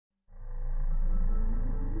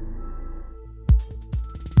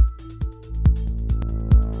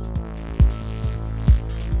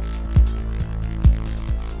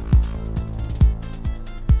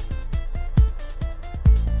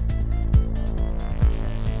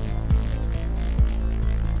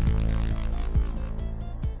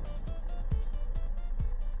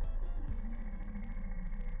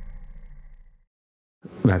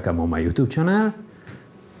Welcome on my YouTube channel.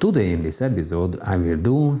 Today in this episode I will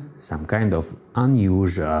do some kind of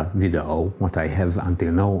unusual video what I have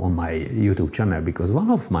until now on my YouTube channel, because one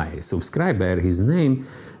of my subscriber, his name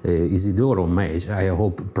Isidoro Mage, I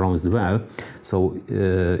hope pronounced well. So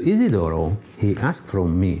Isidoro, he asked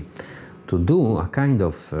from me to do a kind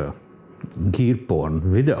of gear porn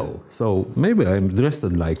video. So maybe I'm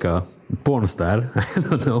dressed like a porn star, I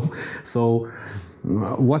don't know. So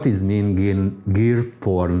what is mean gear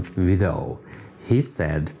porn video? He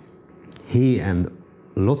said he and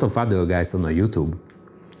a lot of other guys on YouTube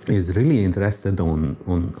is really interested on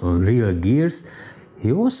real gears.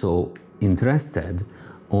 He also interested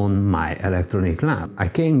on my electronic lab. I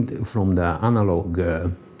came from the analog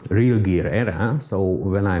real gear era, so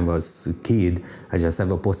when I was a kid, I just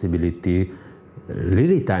have a possibility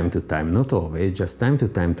really time to time, not always, just time to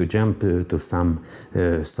time to jump to some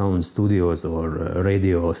sound studios or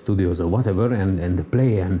radio studios or whatever and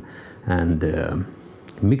play and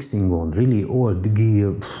mixing on really old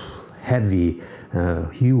gear, heavy,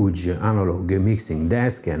 huge analog mixing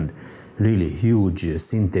desk and really huge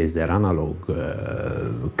synthesizer analog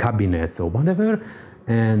cabinets or whatever.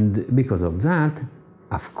 And because of that,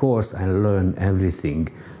 of course, I learned everything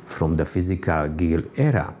from the physical gear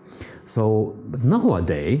era. So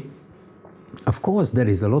nowadays, of course, there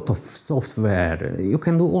is a lot of software. You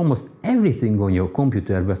can do almost everything on your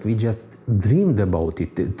computer, but we just dreamed about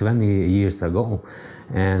it 20 years ago.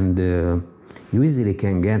 And you easily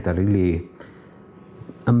can get a really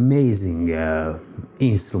amazing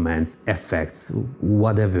instruments, effects,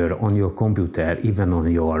 whatever on your computer, even on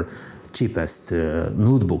your cheapest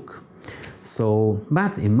notebook. So,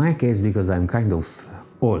 but in my case, because I'm kind of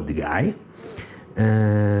old guy,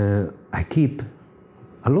 I keep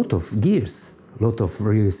a lot of gears, a lot of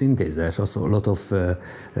real synthesizers, also a lot of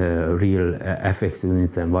real FX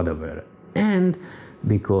units and whatever. And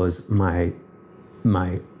because my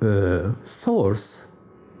source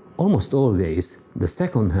almost always the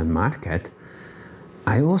second-hand market,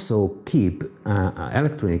 I also keep an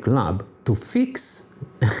electronic lab to fix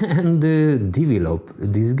and develop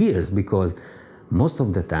these gears, because most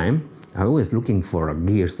of the time I'm always looking for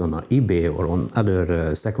gears on eBay or on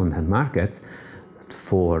other second-hand markets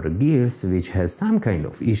for gears which has some kind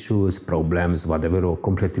of issues, problems, whatever, or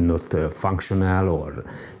completely not functional, or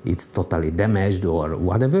it's totally damaged or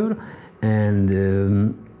whatever. And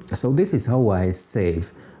so this is how I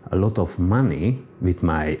save a lot of money with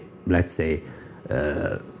my, let's say,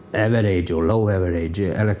 average or low average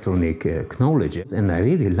electronic knowledge. And I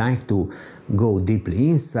really like to go deeply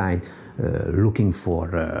inside, looking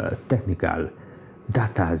for technical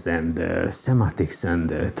datas and semantics,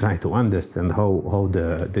 and try to understand how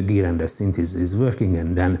the gear and the synthesis is working,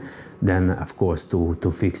 and then of course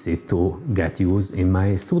to fix it to get use in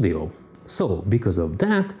my studio. So because of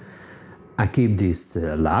that, I keep this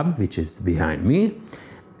lab which is behind me,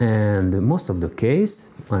 and most of the case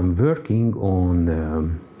I'm working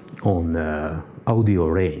on audio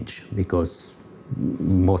range, because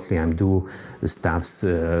mostly I'm do stuffs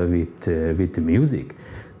with music.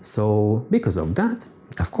 So because of that,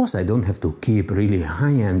 of course, I don't have to keep really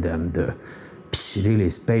high-end and really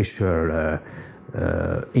spatial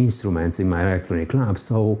instruments in my electronic lab.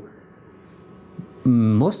 So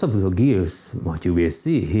most of the gears, what you will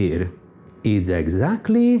see here, is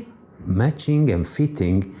exactly matching and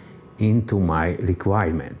fitting into my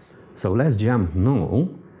requirements. So let's jump now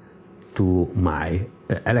to my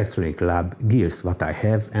electronic lab gears, what I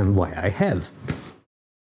have and why I have.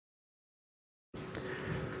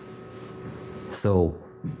 So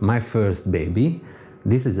my first baby,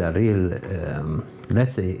 this is a real,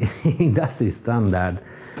 let's say, industry standard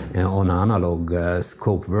on analog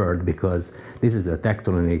scope world, because this is a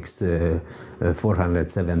Tektronix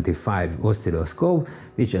 475 oscilloscope,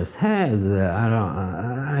 which just has,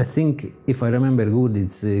 I think, if I remember good,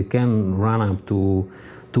 it can run up to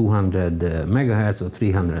 200 megahertz or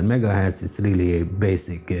 300 megahertz. It's really a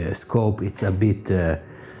basic scope. It's a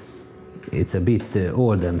bit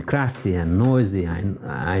old and crusty and noisy,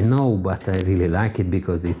 I know, but I really like it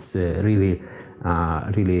because it's really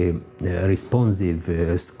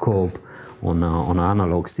responsive scope on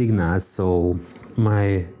analog signals. So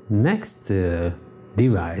my next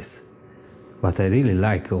device, what I really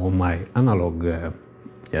like on my analog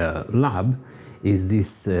lab, is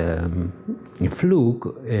this Fluke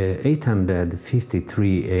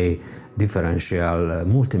 853A differential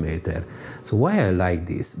multimeter. So why I like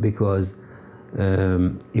this? Because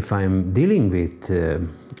if I'm dealing with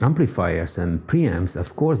amplifiers and preamps,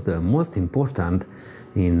 of course the most important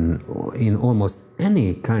in almost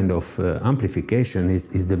any kind of amplification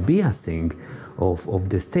is the biasing of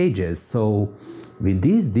the stages. So with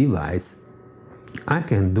this device I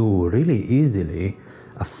can do really easily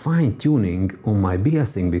a fine-tuning on my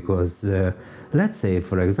biasing, because let's say,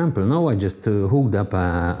 for example, now I just hooked up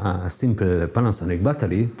a simple Panasonic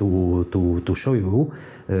battery to show you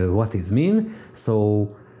what it means. So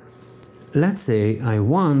let's say I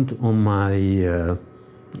want on my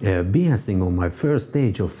biasing on my first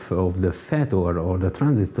stage of the FET or the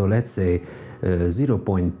transistor, let's say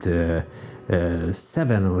 0.7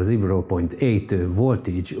 or 0.8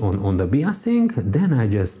 voltage on the biasing, then I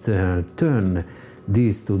just turn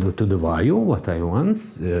this to the value what I want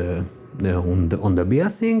on the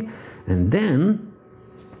biasing, and then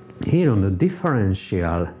here on the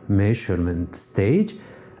differential measurement stage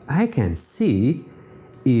I can see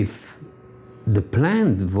if the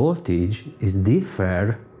planned voltage is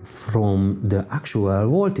differ from the actual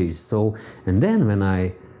voltage. So, and then when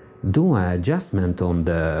I do an adjustment on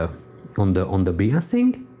the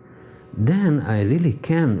biasing, then I really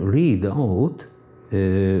can read out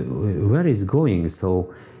where it's going.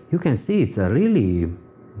 So you can see it's a really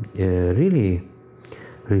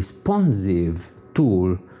responsive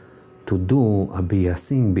tool to do a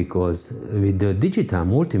biasing, because with the digital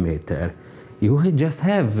multimeter you just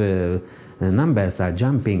have numbers are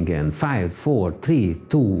jumping and 5, 4, 3,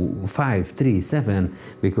 2, 5, 3, 7,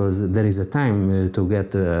 because there is a time to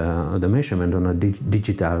get the measurement on a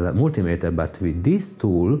digital multimeter. But with this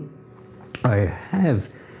tool I have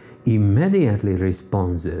immediately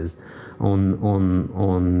responses on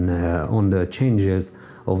the changes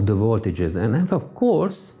of the voltages, and of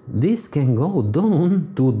course this can go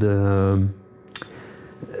down to the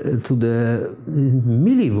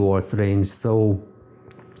millivolts range. So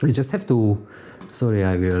I just have to, sorry,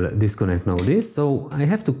 I will disconnect now this. So I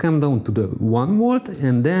have to come down to the 1 volt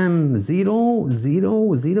and then 0,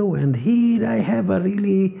 0, 0, and here I have a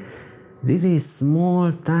really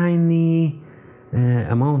small, tiny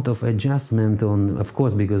amount of adjustment on, of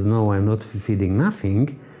course, because now I'm not feeding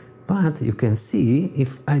nothing, but you can see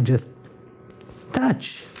if I just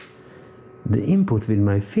touch the input with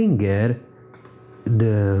my finger,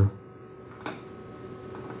 the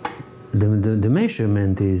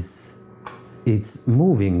measurement it's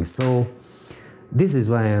moving. So this is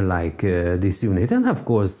why I like this unit. And of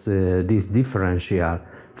course this differential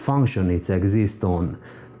function, it exists on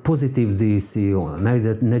positive DC, on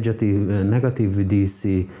negative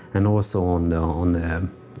DC, and also on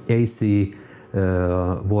AC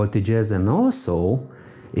voltages, and also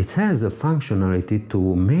it has a functionality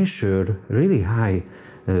to measure really high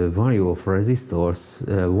value of resistors,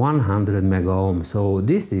 100 mega ohm. So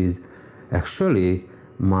this is actually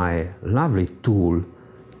my lovely tool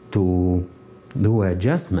to do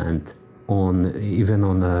adjustment on even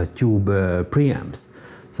on tube preamps.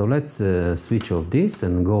 So let's switch off this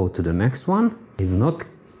and go to the next one. It's not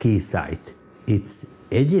Keysight, it's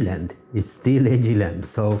Agilent. It's still Agilent.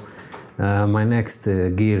 So my next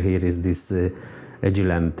gear here is this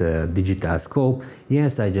Agilent digital scope.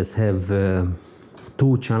 Yes, I just have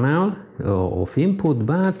 2 channels of input,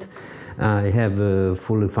 but I have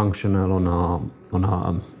fully functional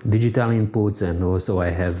on digital inputs, and also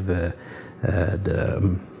I have the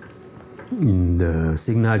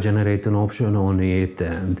signal generator option on it,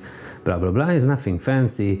 and blah blah blah. It's nothing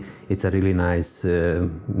fancy. It's a really nice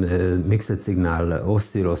mixed signal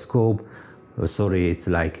oscilloscope. Sorry, it's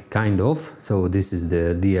like kind of. So this is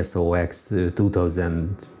the DSOX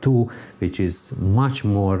 2002, which is much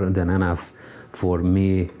more than enough for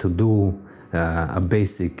me to do a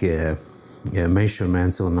basic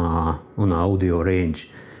measurements on a audio range.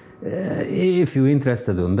 If you're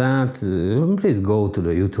interested in that, please go to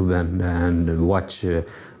the YouTube and watch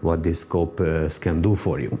what this scope can do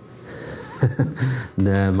for you.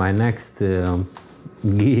 My next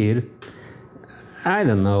gear, I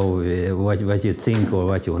don't know what you think or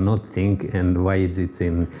what you not think, and why is it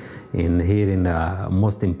in here in the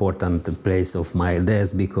most important place of my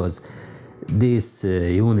desk, because this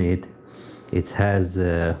unit, it has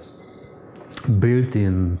built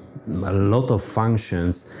in a lot of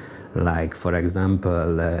functions, like for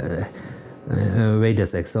example wait a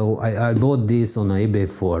sec, so I bought this on eBay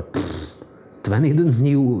for 20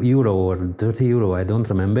 euro or 30 euro, I don't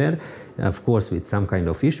remember, of course with some kind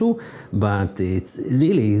of issue, but it's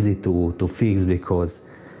really easy to fix, because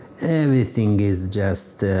everything is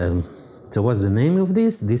just so what's the name of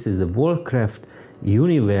this? This is the Volcraft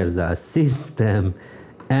Universal System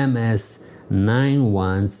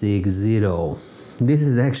MS9160. This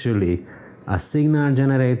is actually a signal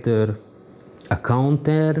generator, a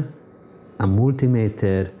counter, a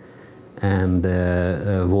multimeter, and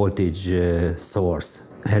voltage source.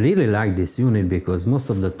 I really like this unit because most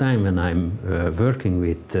of the time when I'm working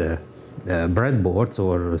with breadboards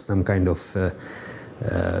or some kind of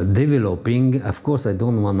developing, of course I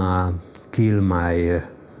don't wanna kill my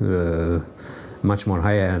much more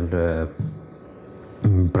higher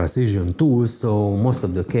precision tools, so most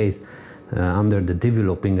of the case under the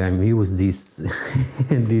developing I use this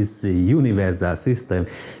this universal system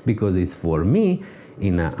because it's for me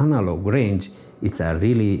in an analog range it's a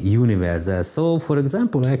really universal. So for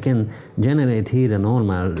example I can generate here a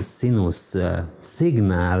normal sinus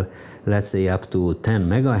signal, let's say up to 10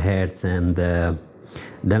 megahertz, and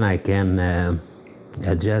then I can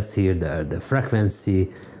adjust here the frequency,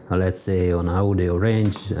 let's say on audio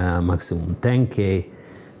range maximum 10K.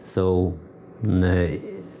 So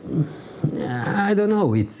I don't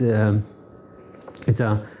know, it's a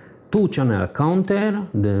 2-channel counter.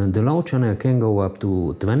 The low channel can go up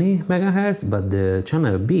to 20 megahertz, but the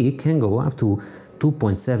channel B can go up to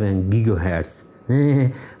 2.7 gigahertz.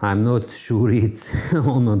 I'm not sure it's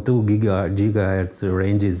on 2 gigahertz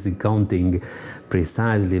range is counting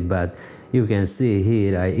precisely, but you can see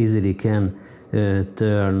here I easily can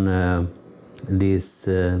turn this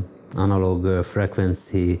analog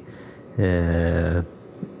frequency here,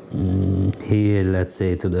 let's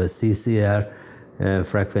say to the CCR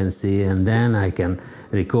frequency, and then I can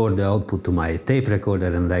record the output to my tape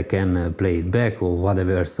recorder and I can play it back or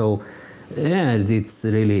whatever. So yeah, it's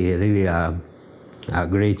really a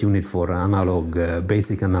great unit for analog,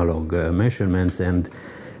 basic analog measurements, and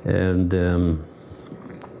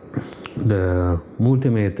the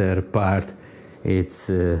multimeter part,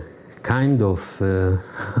 it's kind of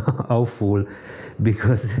awful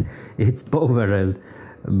because it's powered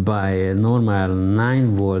by a normal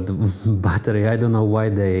 9-volt battery. I don't know why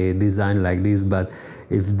they design like this, but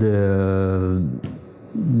if the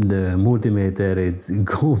multimeter is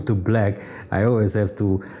go to black, I always have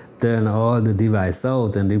to turn all the device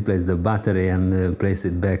out and replace the battery and place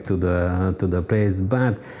it back to the place.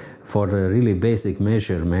 But for really basic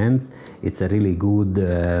measurements, it's a really good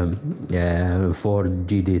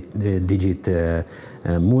 4-digit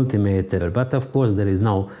multimeter. But of course, there is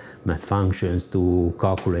no math functions to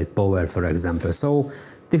calculate power, for example. So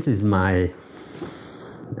this is my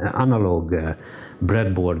analog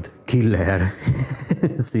breadboard killer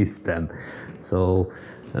system. So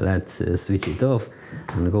let's switch it off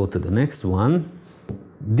and go to the next one.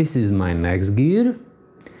 This is my next gear.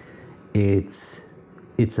 It's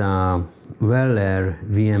a Weller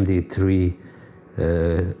VMD3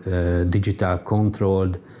 digital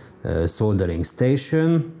controlled soldering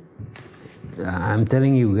station. I'm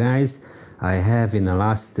telling you guys, I have in the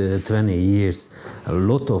last 20 years a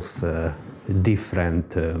lot of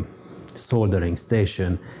different soldering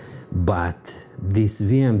station, but this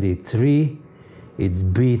VMD3, it's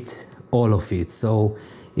beat all of it. So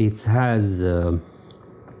it has a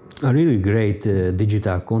really great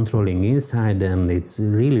digital controlling inside, and it's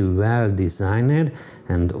really well designed,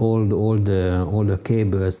 and all the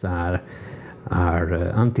cables are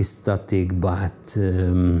anti-static, but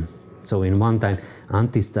so in one time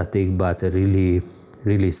anti-static, but really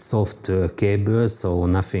soft cables, so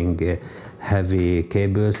nothing heavy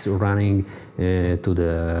cables running to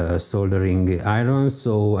the soldering iron.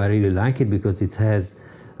 So I really like it because it has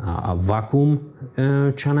a vacuum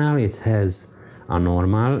channel, it has a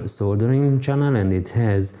normal soldering channel, and it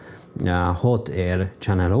has a hot air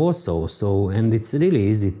channel also. So, and it's really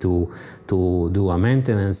easy to do a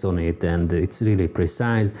maintenance on it, and it's really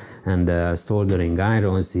precise, and soldering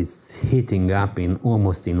irons, it's heating up in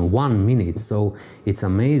almost in 1 minute. So it's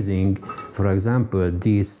amazing. For example,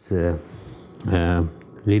 this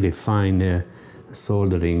really fine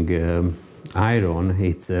soldering iron,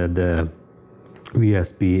 it's the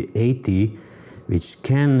VSP80, which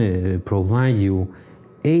can provide you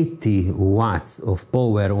 80 watts of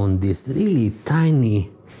power on this really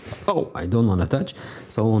tiny, oh, I don't want to touch,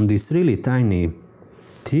 so on this really tiny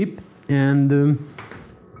tip, and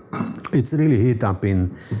it's really heat up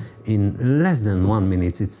in less than 1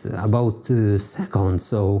 minute. It's about seconds,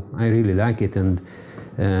 so I really like it. And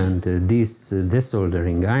this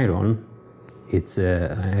desoldering iron, it's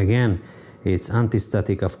again, it's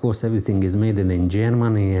anti-static. Of course, everything is made in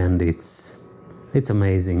Germany, and it's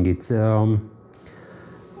amazing. It's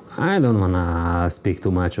I don't wanna speak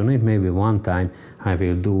too much on it. Maybe one time I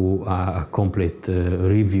will do a complete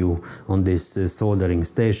review on this soldering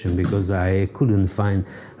station, because I couldn't find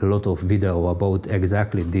a lot of video about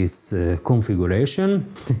exactly this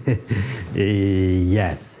configuration.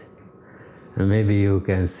 Yes, and maybe you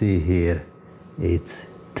can see here it's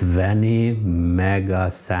 20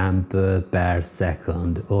 megasample per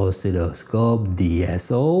second oscilloscope,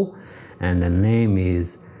 DSO, and the name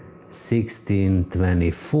is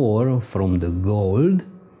 1624 from the gold.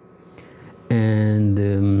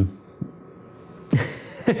 And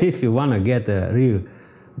if you want to get a real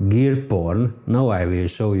gear porn, now I will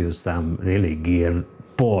show you some really gear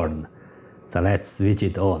porn. So let's switch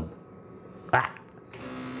it on.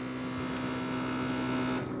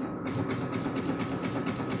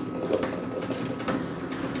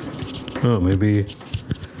 Oh, maybe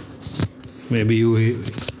you.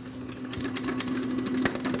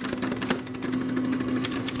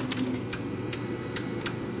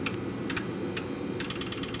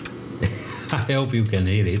 I hope you can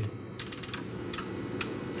hear it.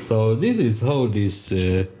 So this is how this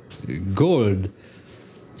gold,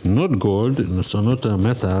 not gold, so not a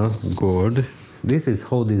metal, gold. This is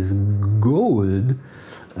how this gold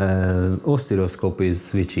oscilloscope is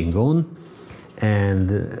switching on,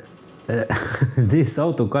 and this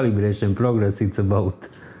auto calibration progress, it's about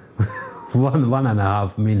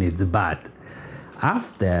 1.5 minutes, but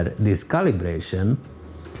after this calibration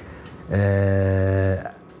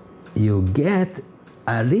you get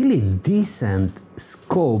a really decent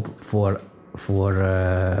scope for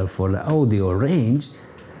the audio range,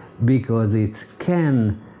 because it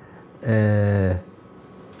can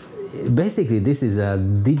basically, this is a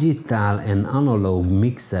digital and analog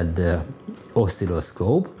mixed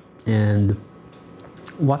oscilloscope. And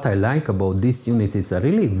what I like about this unit, it's a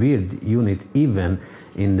really weird unit even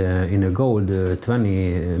in a gold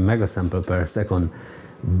 20 megasample per second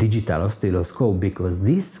digital oscilloscope, because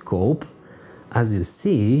this scope, as you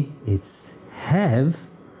see, it's have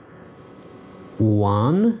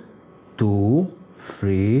 1, 2,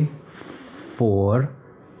 3, 4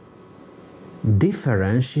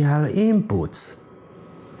 differential inputs.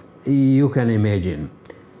 You can imagine,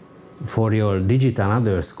 for your digital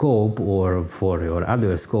other scope, or for your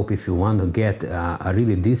other scope, if you want to get a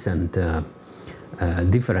really decent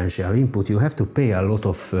differential input, you have to pay a lot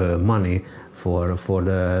of money for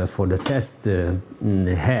the test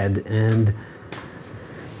head. And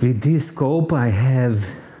with this scope I have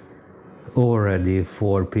already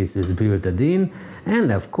 4 pieces built in,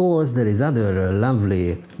 and of course there is other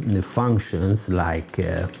lovely functions, like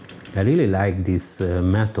I really like this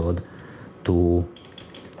method to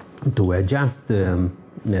adjust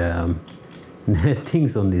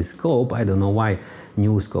things on this scope. I don't know why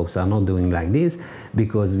new scopes are not doing like this,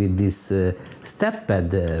 because with these step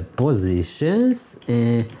pad positions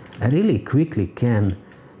I really quickly can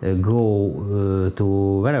go to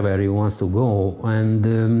wherever you want to go, and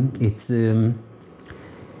it's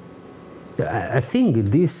I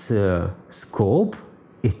think this scope,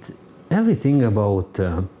 it's everything about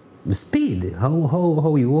speed,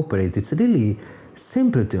 how you operate. It's really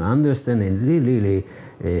simple to understand, and really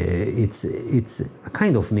it's a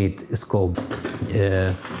kind of neat scope.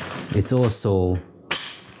 It's also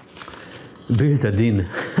built in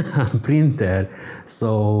a printer,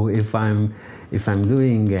 so if I'm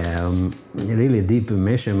doing really deep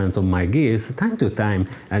measurement of my gears, time to time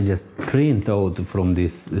I just print out from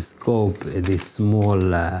this scope this small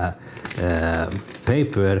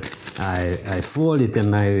paper. I fold it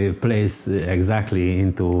and I place exactly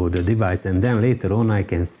into the device, and then later on I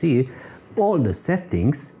can see all the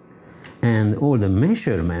settings and all the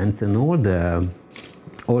measurements and all the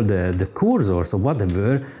cursors or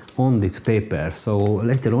whatever on this paper. So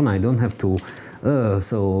later on I don't have to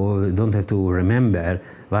remember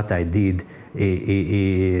what I did,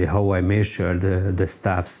 how I measured the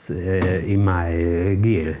stuffs in my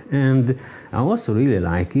gear. And I also really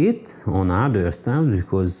like it on other stuff,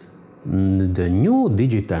 because the new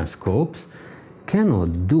digital scopes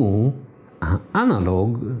cannot do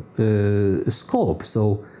analog scope.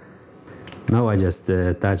 So now I just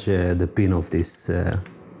touch the pin of this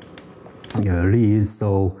lead.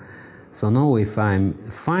 So now if I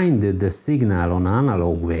find the signal on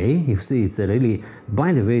analog way, you see it's a really,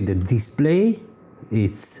 by the way, the display,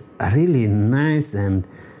 it's a really nice and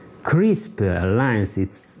crisp lines.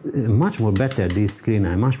 It's much more better, this screen.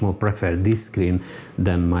 I much more prefer this screen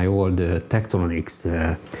than my old Tektronix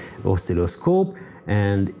oscilloscope.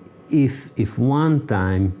 And if one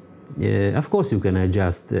time, of course you can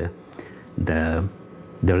adjust the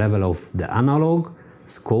level of the analog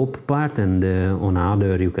scope part, and on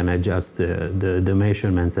other you can adjust the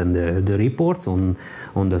measurements and the reports on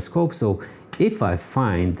the scope. So if I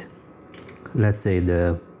find, let's say,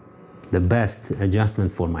 the best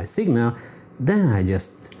adjustment for my signal, then I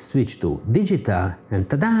just switch to digital, and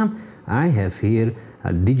ta-da! I have here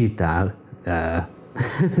a digital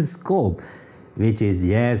scope which is,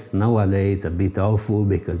 yes, nowadays it's a bit awful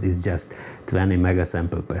because it's just 20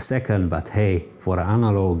 megasample per second, but hey, for an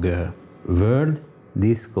analog world,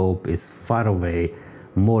 this scope is far away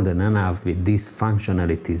more than enough with these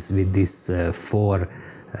functionalities, with these four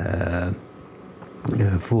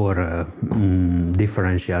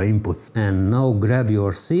differential inputs. And now grab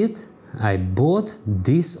your seat. I bought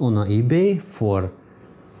this on eBay for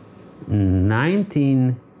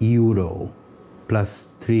 19 euro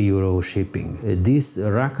plus 3 euro shipping. This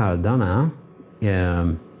Rakaldana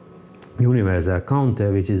universal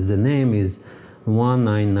counter, which is the name is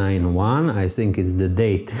 1991. I think it's the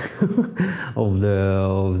date of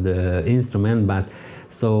the instrument, but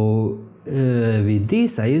so with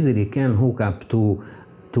this I easily can hook up to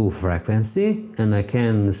frequency and I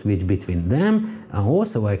can switch between them, and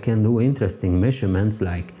also I can do interesting measurements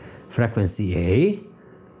like frequency A,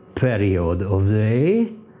 period of the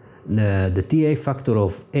A, the TA factor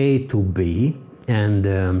of A to B, and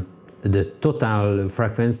the total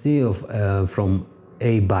frequency of from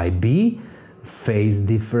A by B, phase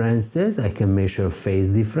differences, I can measure phase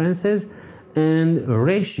differences, and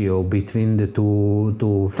ratio between the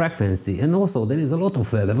two frequency. And also there is a lot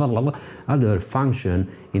of other function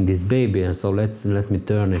in this baby, and so let me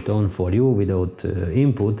turn it on for you without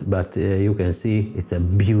input, but you can see it's a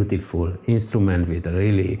beautiful instrument with a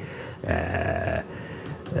really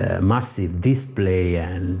massive display,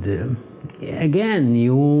 and again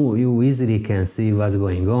you easily can see what's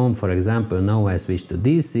going on. For example, now I switch to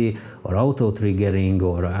DC or auto triggering,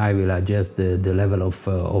 or I will adjust the level of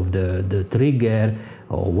the trigger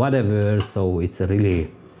or whatever, so it's a really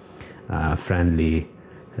friendly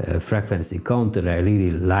frequency counter. I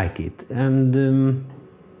really like it. And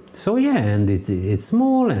so yeah, and it's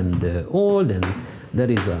small and old, and there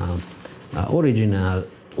is a original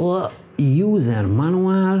user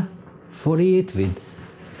manual for it with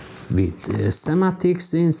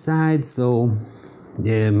schematics inside. So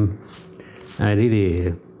I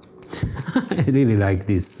really I really like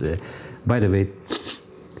this. By the way,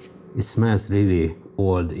 it smells really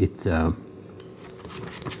old. It's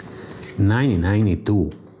 1992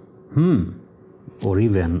 or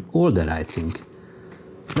even older, I think.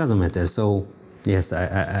 Doesn't matter. So yes,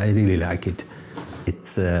 I really like it.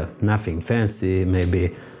 It's nothing fancy.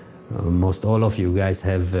 Maybe most all of you guys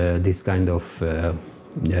have this kind of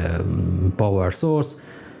power source.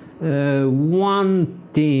 One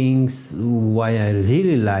thing why I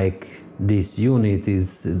really like this unit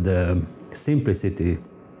is the simplicity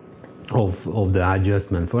of the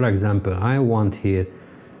adjustment. For example, I want here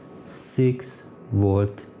 6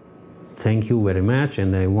 volt, thank you very much,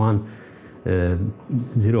 and I want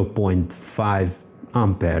 0.5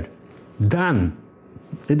 ampere. Done.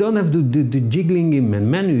 They don't have to do jiggling in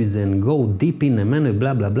menus and go deep in the menu,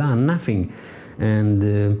 blah blah blah, nothing. And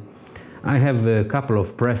I have a couple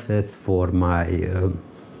of presets for my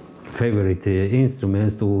favorite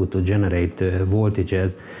instruments to generate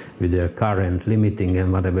voltages with the current limiting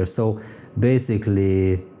and whatever. So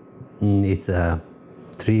basically it's a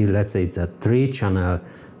let's say it's a 3-channel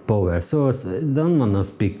power source. I don't want to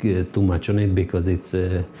speak too much on it because it's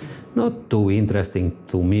not too interesting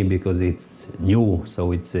to me, because it's new,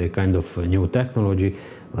 so it's a kind of a new technology.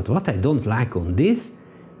 But what I don't like on this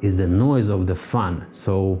is the noise of the fan.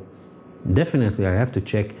 So definitely I have to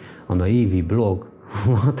check on the EV blog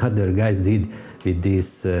what other guys did with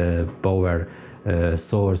this power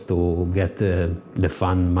source to get the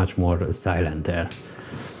fan much more silent there.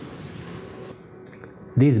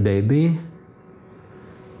 This baby,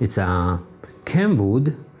 it's a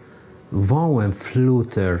Kenwood wow and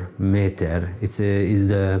flutter meter. It's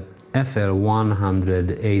the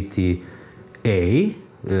FL180A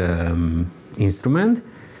instrument.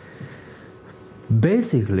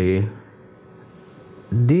 Basically,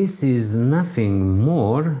 this is nothing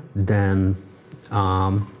more than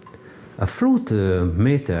a flute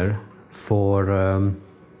meter for,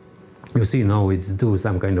 you see now it's do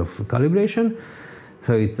some kind of calibration.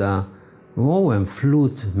 So it's a wow and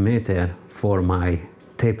flute meter for my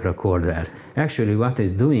tape recorder. Actually what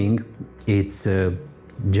it's doing, it's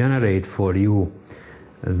generate for you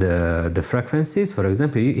the frequencies. For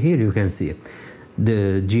example, here you can see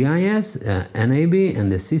the GIS, NAB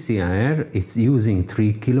and the CCIR, it's using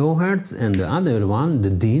 3 kilohertz, and the other one, the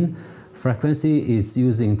DIN frequency, is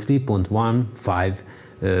using 3.15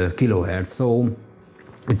 kilohertz. So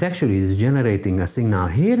it's actually generating a signal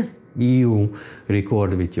here. You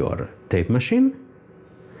record with your tape machine,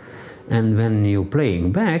 and when you're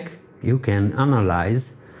playing back, you can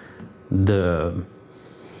analyze the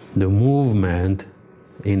movement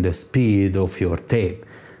in the speed of your tape.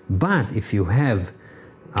 But if you have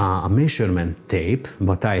a measurement tape,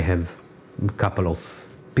 what I have couple of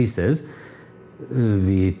pieces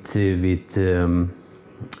with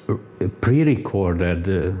pre-recorded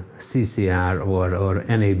CCR or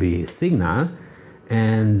NAB signal,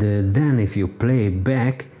 and then if you play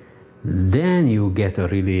back, then you get a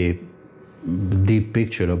really deep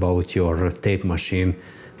picture about your tape machine,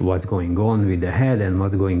 what's going on with the head and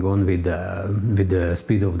what's going on with the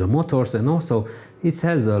speed of the motors. And also it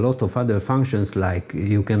has a lot of other functions, like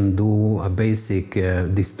you can do a basic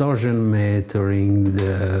distortion metering,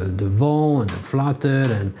 the VO and the flutter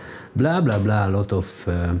and blah blah blah, a lot of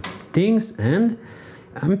things. And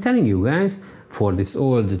I'm telling you guys, for this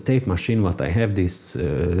old tape machine what I have, this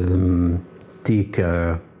TIC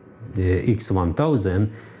X1000,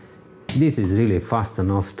 this is really fast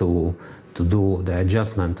enough to do the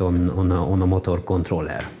adjustment on a motor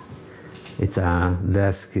controller. It's a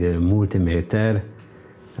desk multimeter.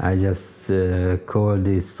 I just call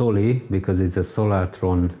this Soli because it's a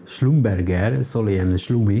Solartron Schlumberger, Soli and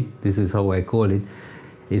Schlumi. This is how I call it.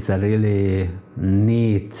 It's a really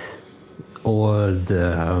neat old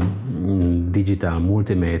digital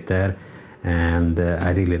multimeter, and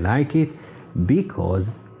I really like it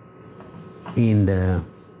because in the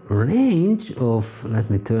range of, let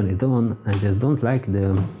me turn it on, I just don't like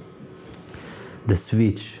the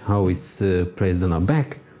switch, how it's placed on a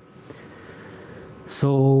back.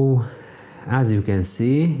 So as you can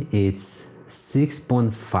see, it's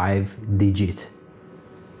 6.5 digit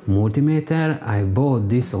multimeter. I bought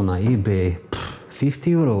this on eBay, 50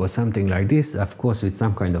 euro or something like this, of course with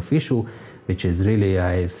some kind of issue, which is really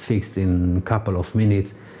I fixed in a couple of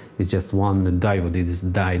minutes. It's just one diode, it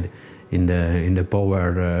just died in the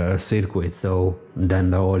power circuit, so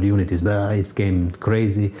then the whole unit is it came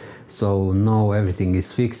crazy. So now everything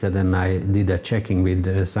is fixed, and I did a checking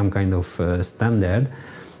with some kind of standard,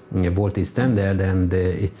 voltage standard, and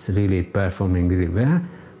it's really performing really well.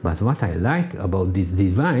 But what I like about this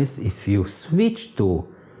device, if you switch to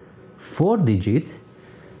 4 digit,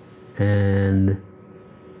 and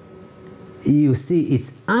you see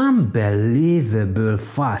it's unbelievable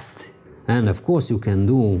fast. And of course you can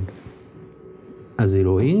do a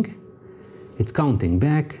zeroing, it's counting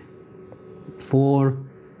back, 4,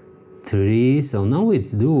 3, so now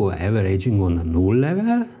it's do averaging on a null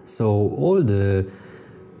level, so all the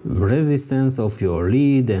resistance of your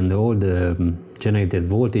lead and all the generated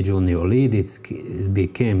voltage on your lead, it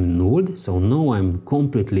became null. So now I'm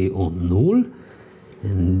completely on null,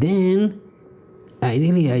 and then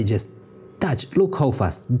I just touch, look how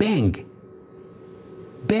fast, bang,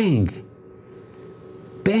 bang,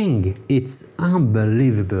 bang, it's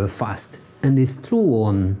unbelievable fast. And it's true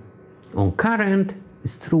on current,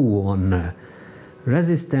 it's true on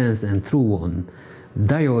resistance, and true on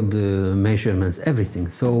diode measurements, everything.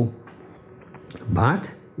 So,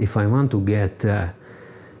 but if I want to get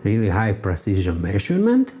really high precision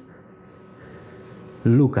measurement,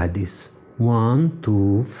 look at this, 1,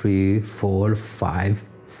 2, 3, 4, 5,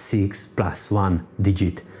 6 plus 1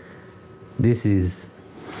 digit. This is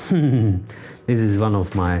this is one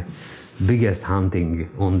of my biggest hunting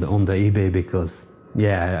on the eBay, because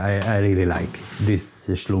yeah, I really like this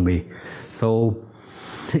Schlumi. So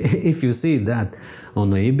if you see that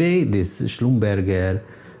on eBay, this Schlumberger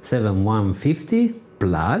 7150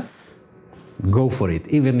 plus, go for it.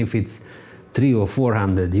 Even if it's 300 or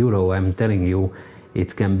 400 euro, I'm telling you,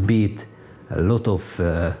 it can beat a lot of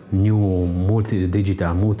new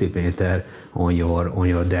digital multimeter on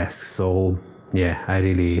your desk. So yeah, I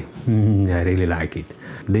really like it.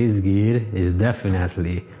 This gear is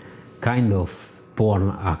definitely kind of porn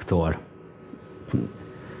actor.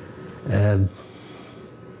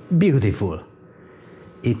 Beautiful.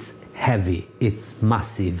 It's heavy, it's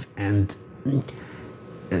massive, and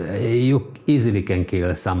you easily can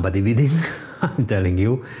kill somebody with it. I'm telling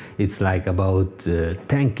you, it's like about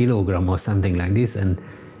 10 kilograms or something like this, and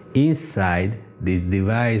inside this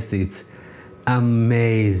device it's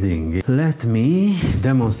amazing. Let me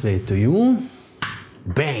demonstrate to you.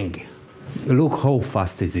 Bang! Look how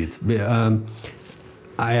fast is it.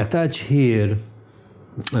 I attach here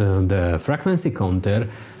the frequency counter.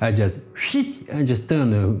 I just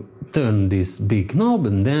turn this big knob,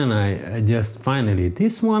 and then I just finally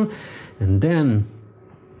this one, and then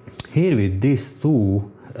here with these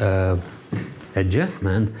two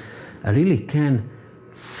adjustment, I really can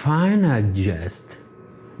fine adjust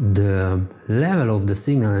the level of the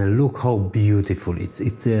signal, and look how beautiful it's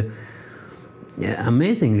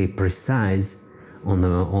amazingly precise on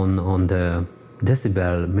the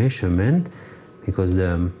decibel measurement, because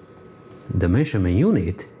the measurement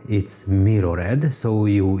unit, it's mirrored, so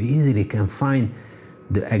you easily can find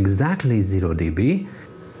the exactly 0 dB.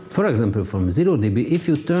 For example, from 0 dB, if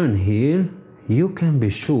you turn here, you can be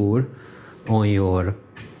sure on your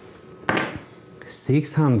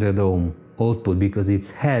 600 ohm output, because it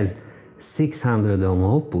has 600 ohm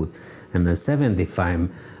output and a 75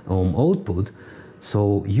 ohm output,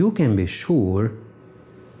 so you can be sure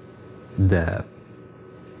the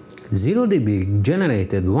 0 dB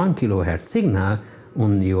generated 1 kilohertz signal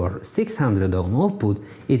on your 600 ohm output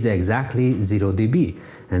is exactly 0 dB.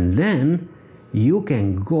 And then you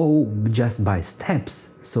can go just by steps,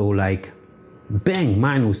 so like bang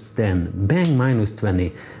minus 10, bang minus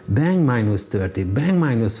 20, bang minus 30, bang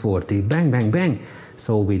minus 40, bang bang bang.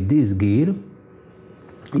 So with this gear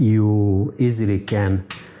you easily can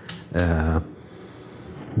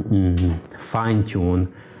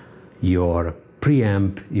fine-tune your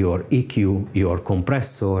preamp, your EQ, your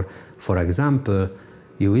compressor. For example,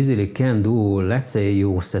 you easily can do, let's say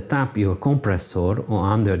you set up your compressor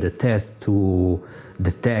under the test to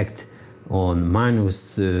detect on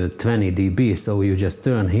minus 20 dB, so you just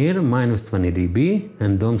turn here minus 20 dB,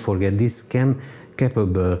 and don't forget this can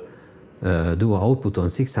capable do output on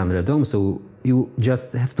 600 ohm, so you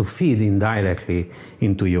just have to feed in directly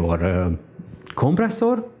into your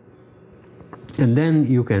compressor, and then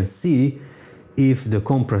you can see if the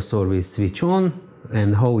compressor will switch on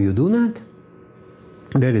and how you do that.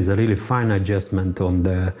 There is a really fine adjustment on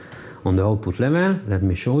the output level. Let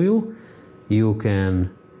me show you. You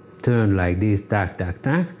can turn like this, tack, tack,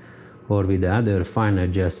 tack, or with the other fine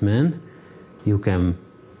adjustment, you can,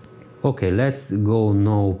 okay, let's go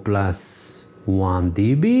now plus 1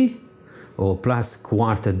 dB or plus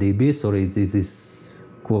quarter dB, sorry, this is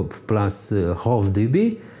plus half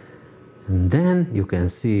dB, and then you can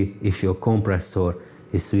see if your compressor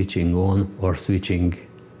is switching on or switching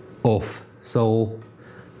off. So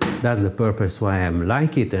that's the purpose why I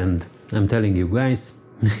like it, and I'm telling you guys,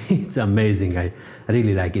 it's amazing. I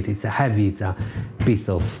really like it. It's a heavy, it's a piece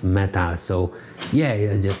of metal. So yeah,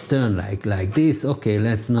 you just turn like this. Okay,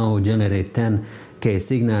 let's now generate 10K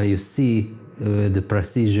signal. You see the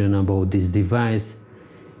precision about this device.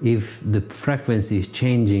 If the frequency is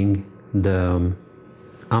changing, the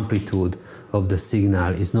amplitude of the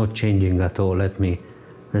signal is not changing at all. Let me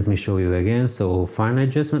show you again. So fine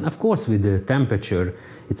adjustment. Of course, with the temperature,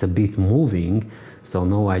 it's a bit moving. So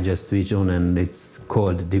now I just switch on and it's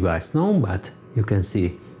called device now, but you can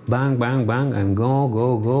see bang, bang, bang, and go,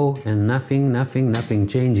 go, go, and nothing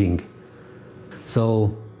changing.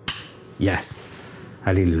 So yes,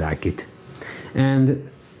 I really like it. And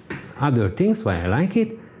other things why I like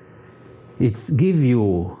it, it's give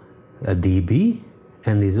you a dB,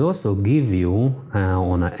 and it also give you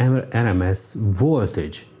on a RMS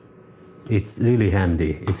voltage. It's really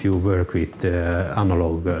handy if you work with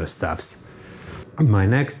analog stuffs. My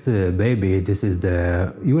next baby, this is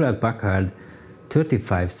the Hewlett-Packard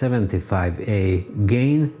 3575A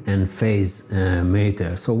gain and phase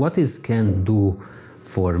meter. So what this can do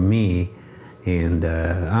for me in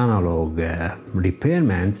the analog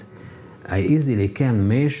repairments, I easily can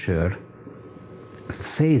measure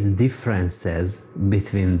phase differences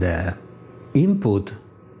between the input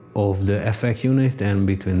of the effect unit and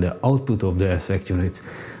between the output of the effect units.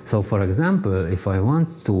 So for example, if I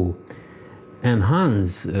want to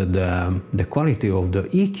enhance the quality of the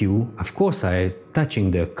EQ, of course I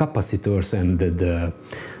touching the capacitors and the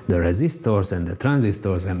resistors and the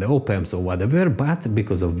transistors and the op-amps or whatever, but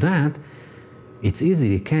because of that, it's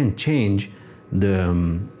easily can change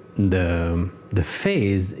the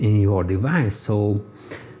phase in your device. So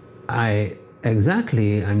I'm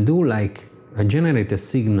do like I generate a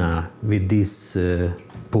signal with this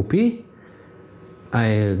puppy.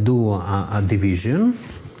 I do a division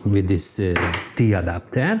with this T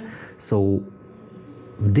adapter. So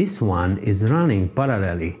this one is running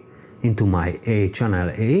parallelly into my A channel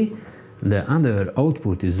A. The other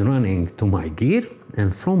output is running to my gear,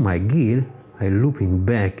 and from my gear I looping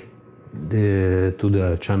back to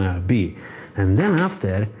the channel B. And then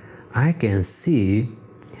after I can see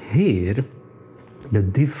here the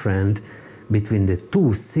difference between the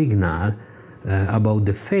two signal about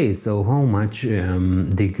the phase, so how much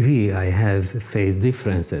degree I have phase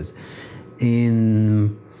differences.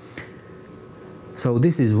 So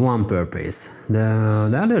this is one purpose.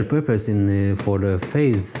 The other purpose for the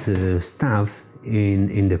phase stuff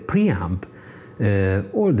in the preamp,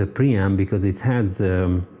 or the preamp, because it has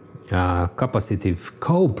capacitive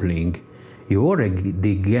coupling, you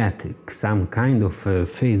already get some kind of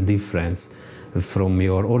phase difference from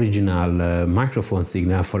your original microphone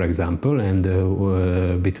signal, for example, and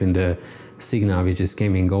between the signal which is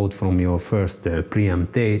coming out from your first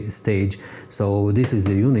preamp stage. So this is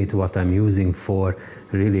the unit what I'm using for.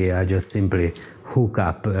 Really, I just simply hook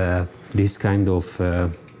up this kind of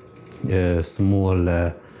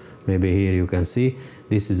small, maybe here you can see,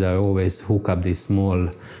 this is I always hook up this small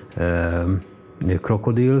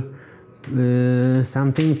crocodile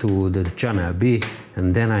something to the channel B,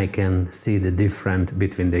 and then I can see the difference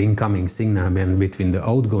between the incoming signal and between the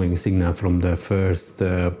outgoing signal from the first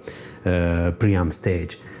preamp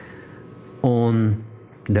stage. On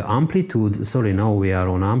the amplitude, sorry, now we are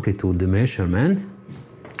on amplitude measurement.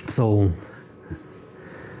 So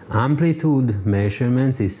amplitude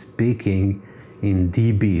measurements is speaking in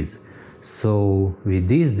dBs. So with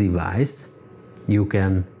this device you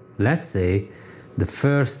can, let's say,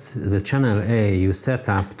 the channel A you set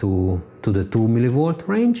up to the 2 millivolt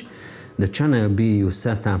range, the channel B you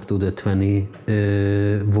set up to the 20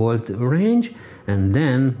 volt range, and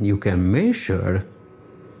then you can measure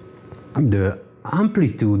the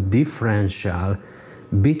amplitude differential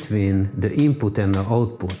between the input and the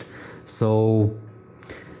output. So,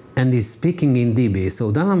 and it's speaking in dB,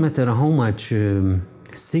 so doesn't matter how much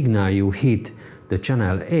signal you hit the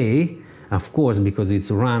channel A, of course, because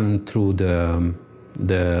it's run through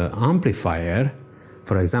the amplifier,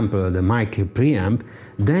 for example the mic preamp,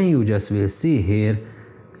 then you just will see here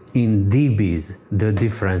in dBs the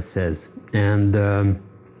differences. And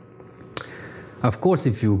of course,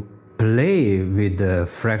 if you play with the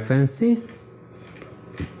frequency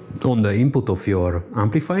on the input of your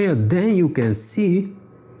amplifier, then you can see,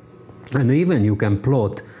 and even you can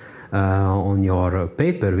plot on your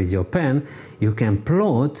paper with your pen, you can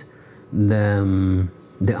plot the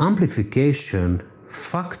amplification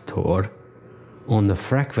factor on the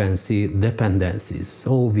frequency dependencies.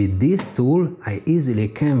 So with this tool I easily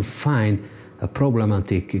can find a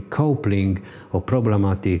problematic coupling or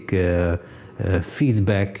problematic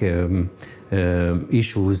feedback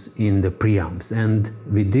issues in the preamps, and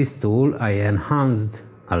with this tool I enhanced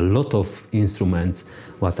a lot of instruments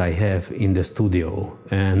what I have in the studio,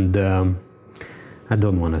 and I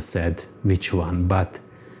don't want to say which one, but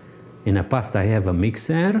in the past I have a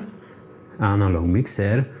mixer, analog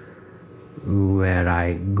mixer, where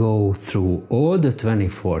I go through all the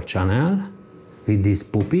 24 channel with this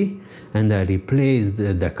puppy, and I replaced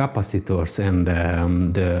the capacitors and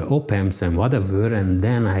the op-amps and whatever, and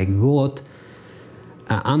then I got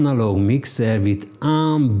an analog mixer with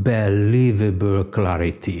unbelievable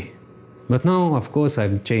clarity. But now, of course,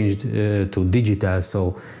 I've changed to digital,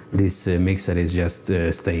 so this mixer is just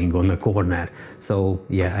staying on the corner. So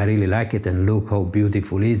yeah, I really like it, and look how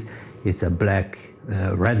beautiful it is. It's a black,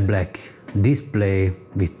 red-black display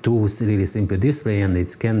with two really simple display, and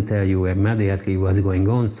it can tell you immediately what's going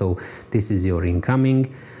on. So this is your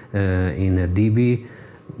incoming in a dB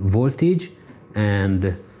voltage,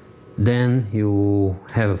 and then you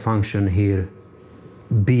have a function here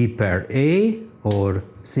B per A, or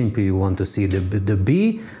simply you want to see the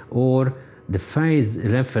B, or the phase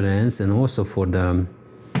reference, and also for the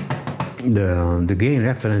gain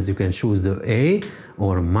reference you can choose the A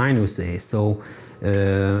or minus A. So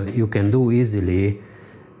you can do easily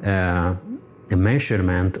a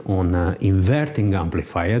measurement on inverting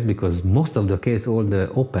amplifiers, because most of the case all the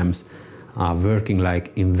op-amps are working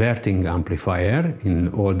like inverting amplifier in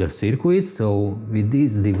all the circuits. So with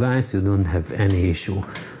this device you don't have any issue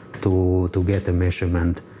to get a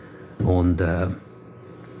measurement on the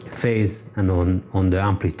phase and on the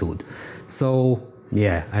amplitude. So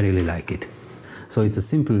yeah, I really like it. So it's a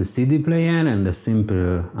simple CD player and a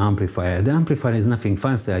simple amplifier. The amplifier is nothing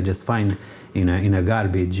fancy. I just find in a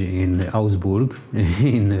garbage in Augsburg,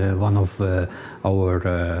 in one of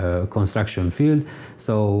our construction field.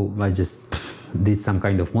 So I just did some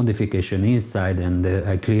kind of modification inside, and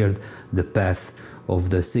I cleared the path of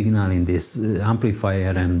the signal in this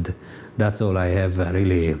amplifier, and that's all I have. A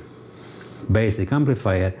really basic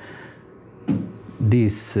amplifier.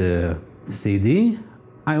 This CD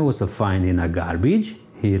I also find in a garbage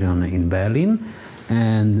here in Berlin,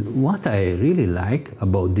 and what I really like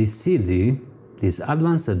about this CD is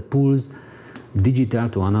advanced pulse digital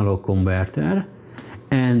to analog converter,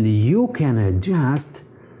 and you can adjust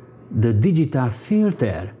the digital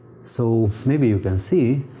filter. So maybe you can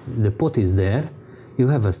see the pot is there. You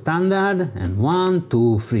have a standard and 1,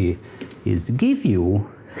 2, 3. It gives you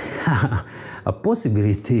a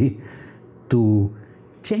possibility to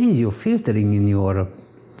change your filtering in your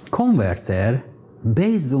converter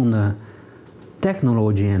based on the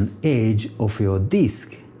technology and age of your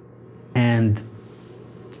disc, and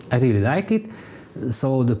I really like it.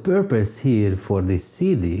 So the purpose here for this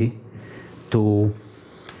CD to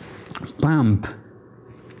pump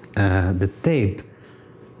the tape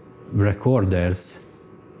recorders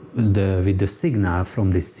with the signal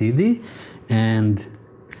from the CD, and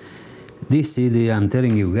this CD, I'm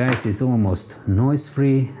telling you guys, it's almost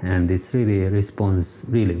noise-free and it's really responds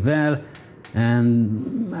really well,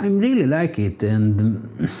 and I really like it, and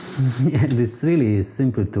and it's really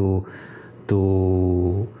simple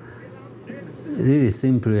to really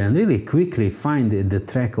simply and really quickly find the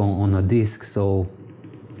track on a disc. So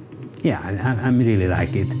yeah, I really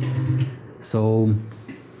like it. So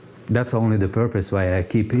that's only the purpose why I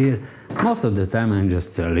keep here. Most of the time I'm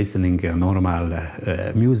just listening normal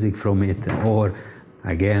music from it, or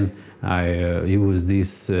again I use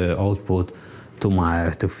this output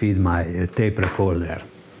to feed my tape recorder.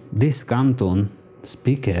 This Canton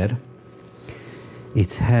speaker,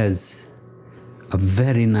 it has a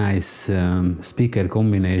very nice speaker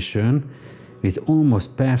combination with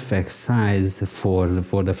almost perfect size for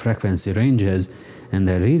the frequency ranges, and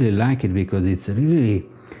I really like it because it's really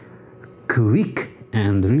quick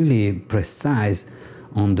and really precise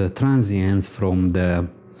on the transients from the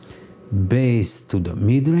bass to the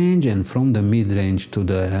mid-range and from the mid-range to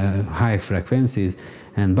the high frequencies.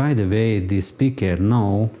 And by the way, this speaker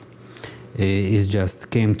now is just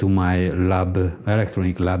came to my lab,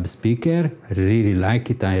 electronic lab speaker. I really like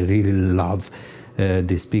it. I really love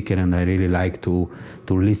this speaker, and I really like to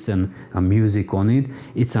listen music on it.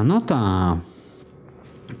 It's not a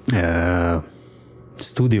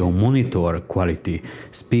studio monitor quality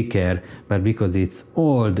speaker, but because it's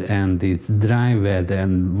old and it's driven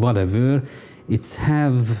and whatever, it's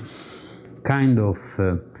have kind of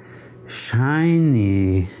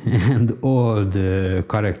shiny and old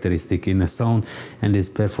characteristic in the sound, and is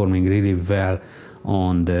performing really well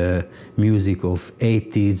on the music of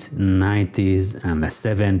 80s, 90s and the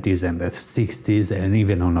 70s and the 60s and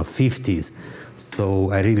even on the 50s.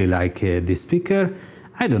 So I really like this speaker.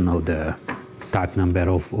 I don't know the type number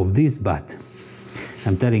of this, but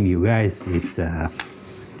I'm telling you guys, it's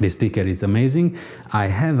this speaker is amazing. I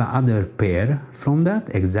have another pair from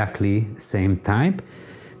that, exactly same type,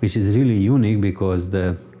 which is really unique because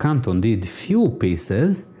the Canton did few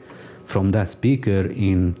pieces from that speaker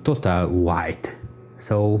in total white.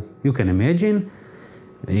 So you can imagine,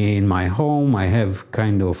 in my home I have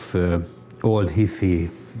kind of old HiFi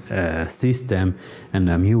system, and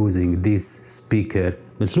I'm using this speaker.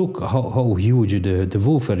 But look how huge the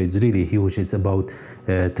woofer is, really huge. It's about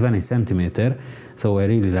 20 centimeter. So I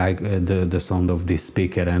really like the sound of this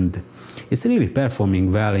speaker, and it's really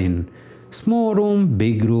performing well in small room,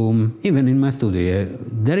 big room, even in my studio.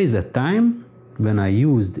 There is a time when I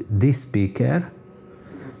used this speaker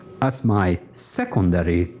as my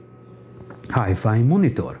secondary hi-fi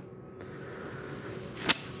monitor.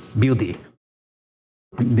 Beauty.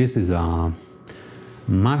 This is a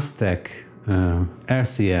Mastec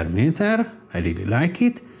RCR meter. I really like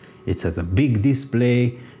it. It has a big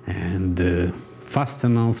display and fast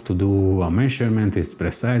enough to do a measurement. It's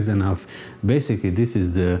precise enough. Basically, this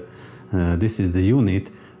is the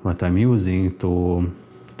unit what I'm using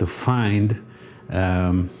to find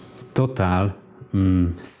total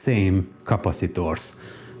same capacitors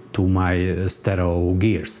to my stereo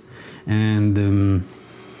gears, and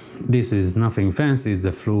this is nothing fancy. It's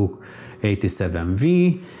a Fluke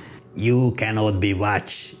 87V. You cannot be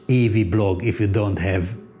watch EV blog if you don't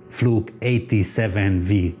have Fluke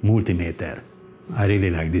 87V multimeter. I really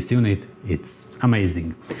like this unit. It's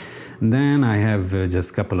amazing. Then I have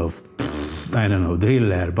just a couple of, I don't know,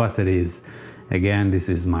 driller batteries. Again, this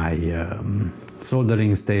is my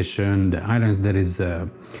soldering station, the irons. There is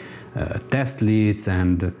test leads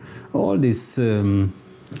and all these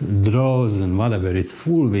drawers and whatever. It's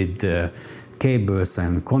full with cables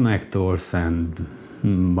and connectors, and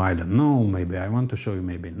I don't know, maybe I want to show you,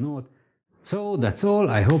 maybe not. So that's all.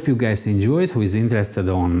 I hope you guys enjoyed. Who is interested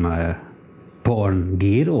on porn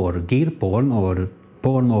gear or gear porn or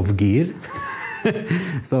porn of gear.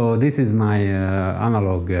 So this is my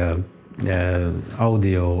analog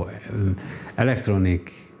audio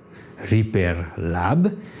electronic repair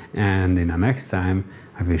lab, and in the next time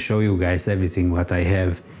I will show you guys everything what I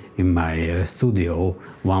have in my studio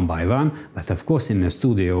one by one. But of course in the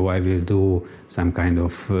studio I will do some kind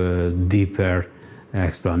of deeper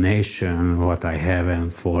explanation what I have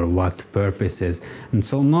and for what purposes. And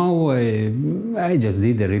so now I just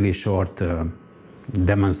did a really short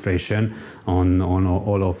demonstration on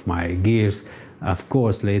all of my gears. Of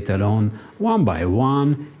course later on, one by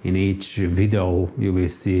one, in each video you will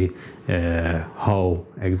see how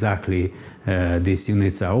exactly these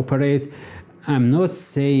units operate. I'm not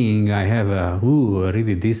saying I have a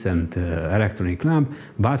really decent electronic lamp,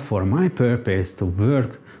 but for my purpose to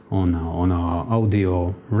work on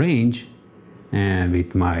audio range, and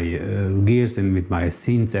with my gears and with my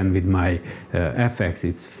synths and with my effects,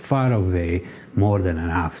 it's far away more than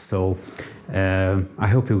enough. So I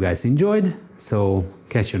hope you guys enjoyed. So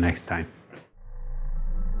catch you next time.